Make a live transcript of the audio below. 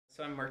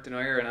So I'm Mark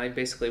Denoyer, and I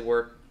basically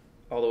work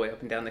all the way up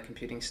and down the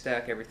computing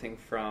stack, everything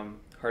from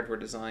hardware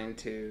design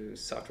to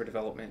software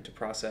development to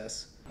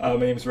process. My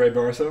name is Ray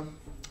Barso.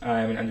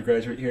 I'm an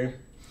undergraduate here,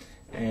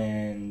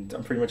 and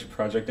I'm pretty much a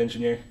project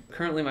engineer.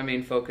 Currently, my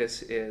main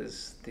focus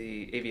is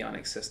the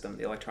avionics system,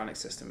 the electronic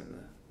system in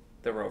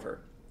the Rover,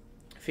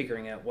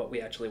 figuring out what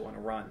we actually want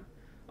to run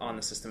on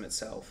the system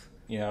itself.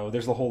 You know,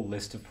 there's a whole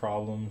list of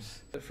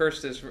problems. The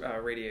first is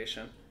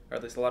radiation, or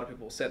at least a lot of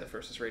people will say the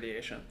first is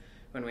radiation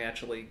when we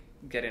actually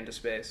get into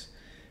space,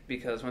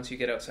 because once you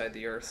get outside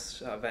the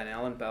Earth's Van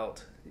Allen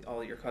belt,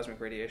 all your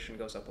cosmic radiation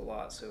goes up a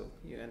lot, so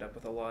you end up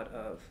with a lot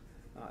of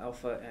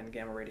alpha and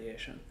gamma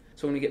radiation.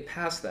 So when we get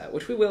past that,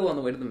 which we will on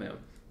the way to the moon,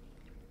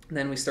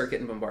 then we start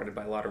getting bombarded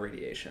by a lot of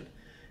radiation,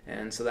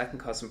 and so that can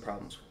cause some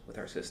problems with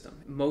our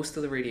system. Most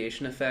of the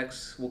radiation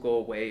effects will go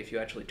away if you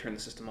actually turn the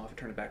system off and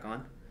turn it back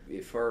on.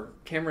 If our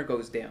camera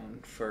goes down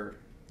for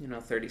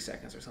 30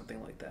 seconds or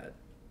something like that,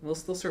 we'll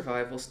still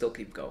survive, we'll still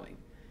keep going.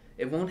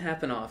 It won't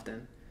happen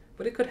often,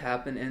 but it could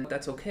happen, and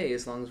that's okay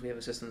as long as we have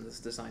a system that's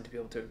designed to be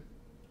able to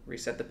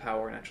reset the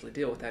power and actually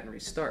deal with that and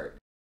restart.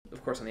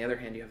 Of course, on the other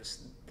hand, you have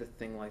the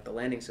thing like the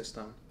landing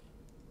system,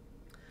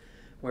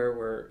 where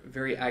we're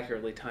very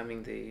accurately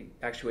timing the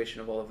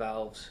actuation of all the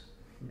valves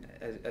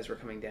as we're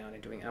coming down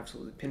and doing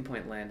absolutely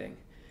pinpoint landing.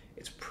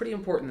 It's pretty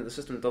important that the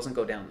system doesn't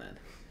go down then.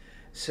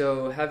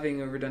 So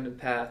having a redundant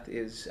path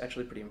is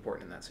actually pretty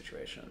important in that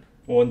situation.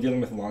 Well, in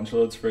dealing with launch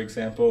loads, for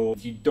example,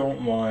 you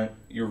don't want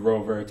your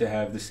rover to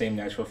have the same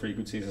natural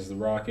frequencies as the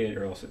rocket,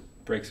 or else it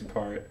breaks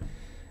apart.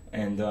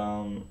 And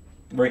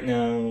right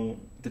now,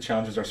 the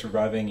challenges are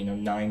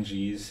surviving 9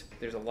 Gs.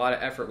 There's a lot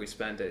of effort we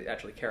spend to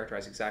actually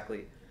characterize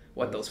exactly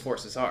what those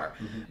forces are.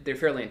 They're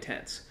fairly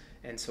intense,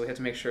 and so we have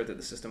to make sure that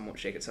the system won't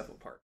shake itself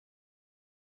apart.